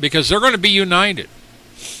because they're going to be united.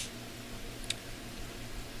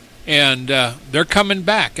 And they're coming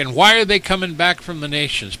back. And why are they coming back from the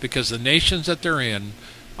nations? Because the nations that they're in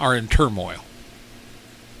are in turmoil.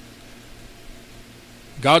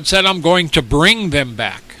 God said, I'm going to bring them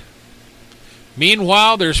back.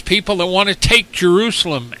 Meanwhile, there's people that want to take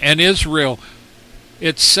Jerusalem and Israel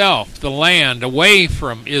itself, the land, away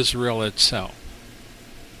from Israel itself.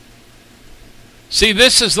 See,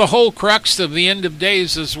 this is the whole crux of the end of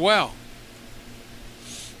days as well.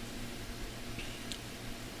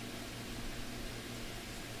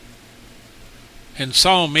 In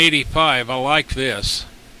Psalm 85, I like this.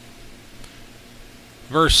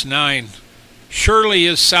 Verse 9, surely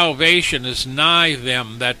his salvation is nigh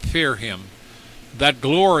them that fear him, that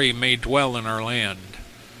glory may dwell in our land.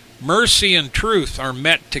 Mercy and truth are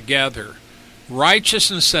met together.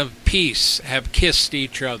 Righteousness and peace have kissed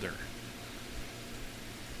each other.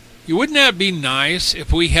 Wouldn't that be nice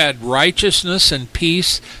if we had righteousness and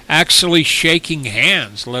peace actually shaking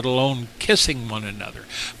hands, let alone kissing one another?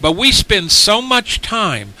 But we spend so much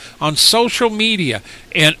time on social media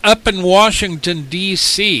and up in Washington,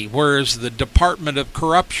 D.C., where is the Department of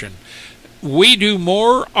Corruption. We do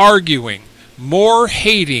more arguing, more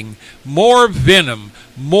hating, more venom,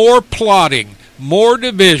 more plotting, more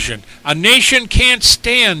division. A nation can't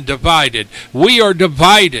stand divided. We are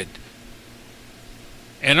divided.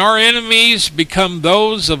 And our enemies become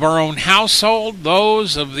those of our own household,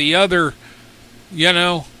 those of the other,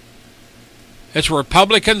 it's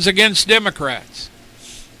Republicans against Democrats.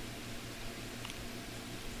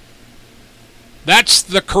 That's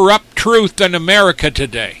the corrupt truth in America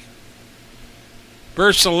today.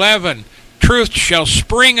 Verse 11, truth shall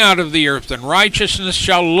spring out of the earth, and righteousness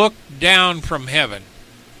shall look down from heaven.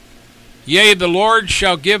 Yea, the Lord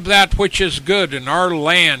shall give that which is good, and our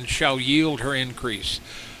land shall yield her increase.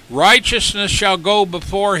 Righteousness shall go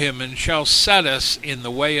before him, and shall set us in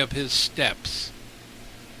the way of his steps.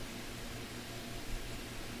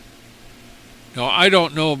 Now, I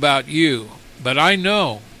don't know about you, but I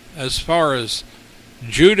know, as far as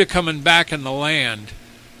Judah coming back in the land,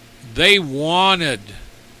 they wanted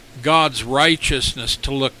God's righteousness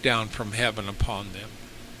to look down from heaven upon them.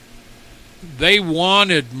 They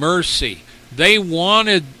wanted mercy. They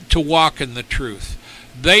wanted to walk in the truth.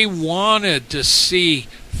 They wanted to see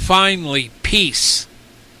finally peace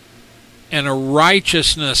and a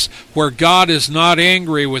righteousness where God is not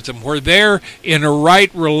angry with them, where they're in a right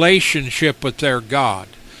relationship with their God.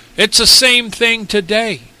 It's the same thing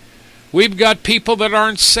today. We've got people that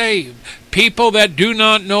aren't saved, people that do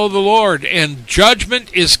not know the Lord, and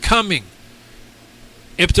judgment is coming.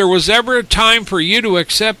 If there was ever a time for you to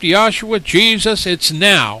accept Yahshua, Jesus, it's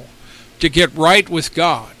now to get right with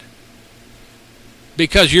God.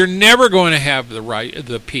 Because you're never going to have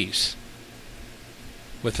the peace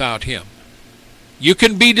without him. You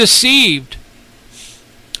can be deceived,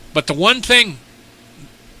 but the one thing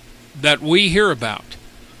that we hear about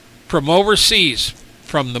from overseas,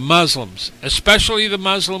 from the Muslims, especially the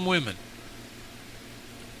Muslim women,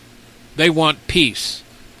 they want peace.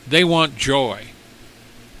 They want joy.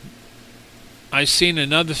 I seen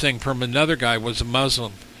another thing from another guy who was a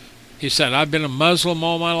Muslim. He said, I've been a Muslim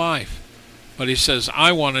all my life. But he says,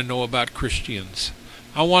 I want to know about Christians.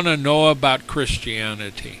 I want to know about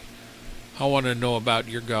Christianity. I want to know about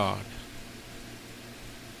your God.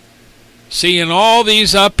 See, in all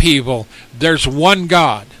these upheaval, there's one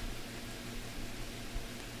God.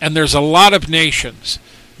 And there's a lot of nations.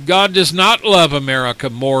 God does not love America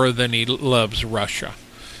more than he loves Russia.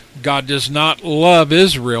 God does not love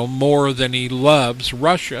Israel more than he loves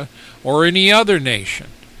Russia or any other nation.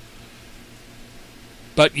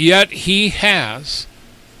 But yet he has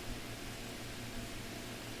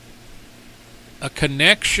a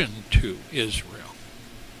connection to Israel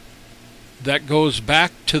that goes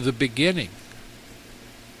back to the beginning.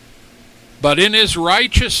 But in his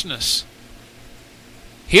righteousness,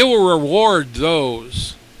 he will reward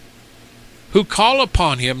those who call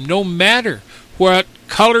upon him, no matter what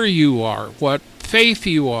color you are, what faith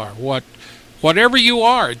you are, whatever you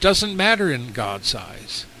are. It doesn't matter in God's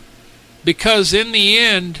eyes. Because in the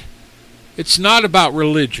end, it's not about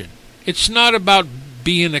religion. It's not about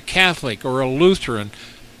being a Catholic or a Lutheran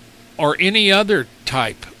or any other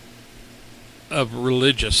type of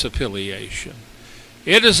religious affiliation.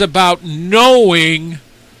 It is about knowing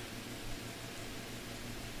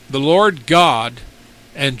the Lord God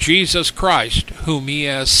and Jesus Christ, whom he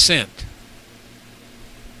has sent.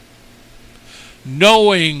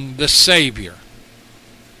 Knowing the Savior.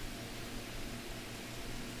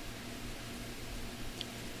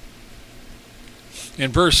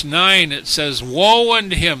 In verse 9 it says, Woe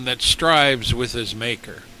unto him that strives with his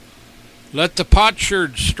Maker. Let the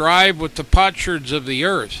potsherds strive with the potsherds of the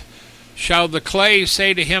earth. Shall the clay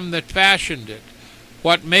say to him that fashioned it,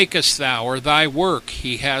 What makest thou, or thy work?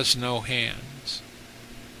 He has no hands.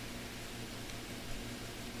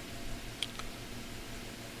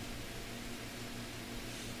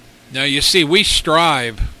 Now you see, we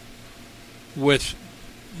strive with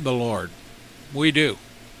the Lord. We do.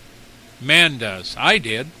 Man does. I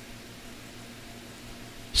did.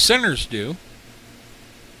 Sinners do.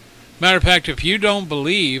 Matter of fact, if you don't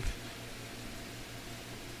believe,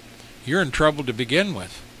 you're in trouble to begin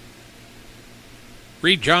with.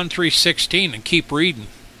 Read John 3:16 and keep reading,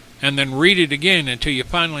 and then read it again until you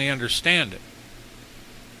finally understand it.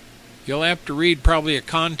 You'll have to read probably a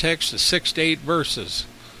context of 6 to 8 verses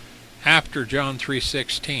after John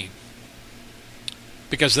 3:16.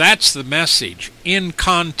 Because that's the message, in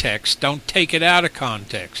context. Don't take it out of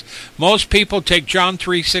context. Most people take John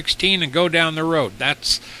 3:16 and go down the road.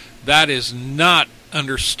 That is not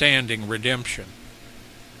understanding redemption.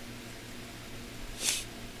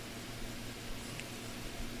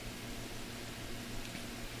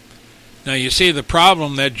 Now you see the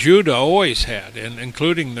problem that Judah always had, and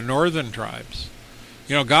including the northern tribes.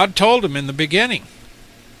 You know, God told them in the beginning,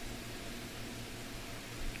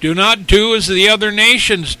 do not do as the other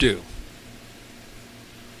nations do.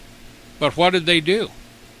 But what did they do?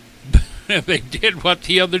 They did what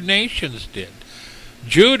the other nations did.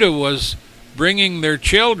 Judah was bringing their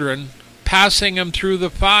children, passing them through the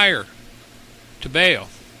fire to Baal.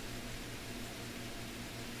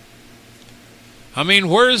 I mean,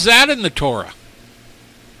 where is that in the Torah?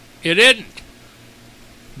 It isn't.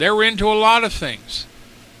 They were into a lot of things.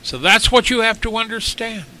 So that's what you have to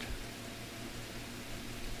understand.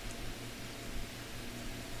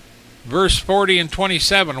 Verse 40 and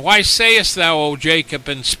 27, Why sayest thou, O Jacob,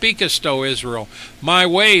 and speakest, O Israel, My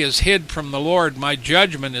way is hid from the Lord, my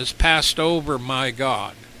judgment is passed over my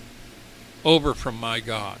God. Over from my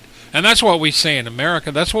God. And that's what we say in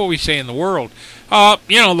America. That's what we say in the world. The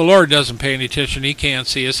Lord doesn't pay any attention. He can't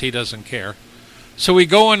see us. He doesn't care. So we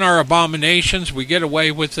go in our abominations. We get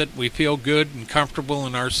away with it. We feel good and comfortable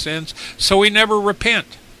in our sins. So we never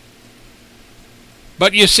repent.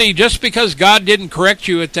 But you see, just because God didn't correct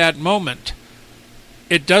you at that moment,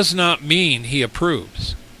 it does not mean He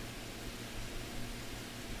approves.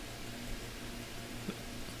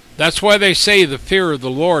 That's why they say the fear of the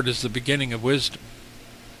Lord is the beginning of wisdom.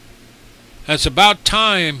 It's about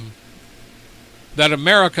time that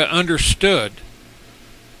America understood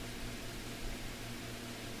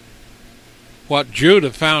what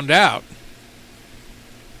Judah found out.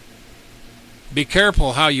 Be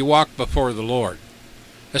careful how you walk before the Lord,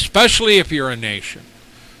 especially if you're a nation,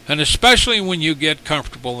 and especially when you get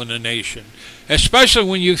comfortable in a nation, especially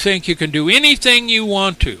when you think you can do anything you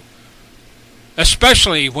want to.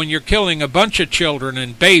 Especially when you're killing a bunch of children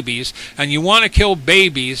and babies, and you want to kill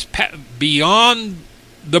babies beyond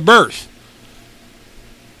the birth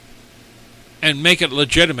and make it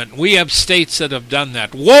legitimate. We have states that have done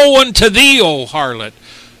that. Woe unto thee, O harlot,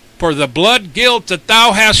 for the blood guilt that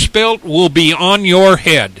thou hast spilt will be on your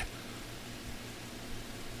head.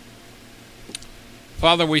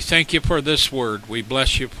 Father, we thank you for this word. We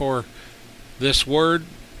bless you for this word.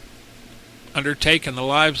 Undertake in the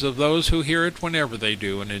lives of those who hear it whenever they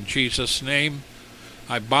do. And in Jesus' name,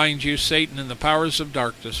 I bind you, Satan, and the powers of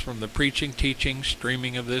darkness from the preaching, teaching,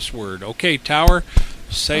 streaming of this word. Okay, Tower,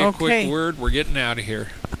 say a quick word. We're getting out of here.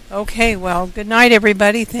 Okay, well, good night,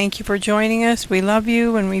 everybody. Thank you for joining us. We love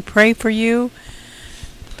you, and we pray for you.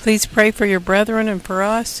 Please pray for your brethren and for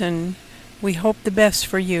us, and we hope the best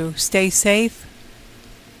for you. Stay safe.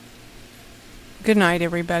 Good night,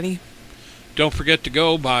 everybody. Don't forget to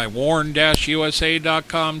go by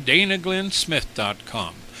warn-usa.com,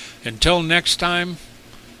 danaglennsmith.com. Until next time,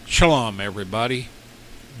 shalom, everybody.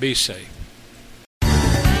 Be safe.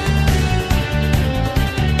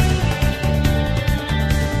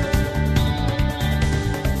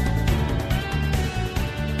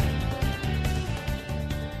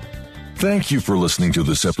 Thank you for listening to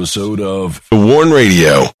this episode of Warn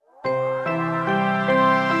Radio.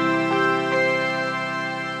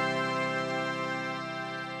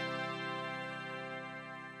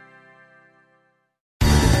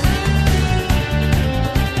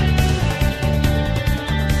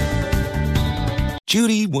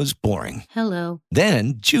 Judy was boring. Hello.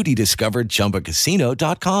 Then Judy discovered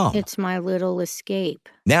ChumbaCasino.com. It's my little escape.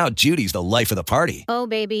 Now Judy's the life of the party. Oh,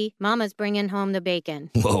 baby, mama's bringing home the bacon.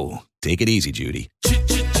 Whoa, take it easy, Judy.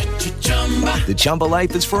 The Chumba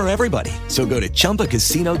life is for everybody. So go to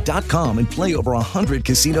ChumbaCasino.com and play over 100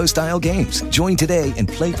 casino-style games. Join today and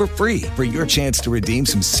play for free for your chance to redeem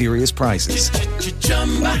some serious prizes.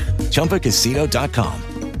 ChumbaCasino.com.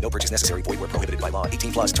 No purchase necessary. Void where prohibited by law.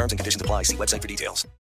 18 plus terms and conditions apply. See website for details.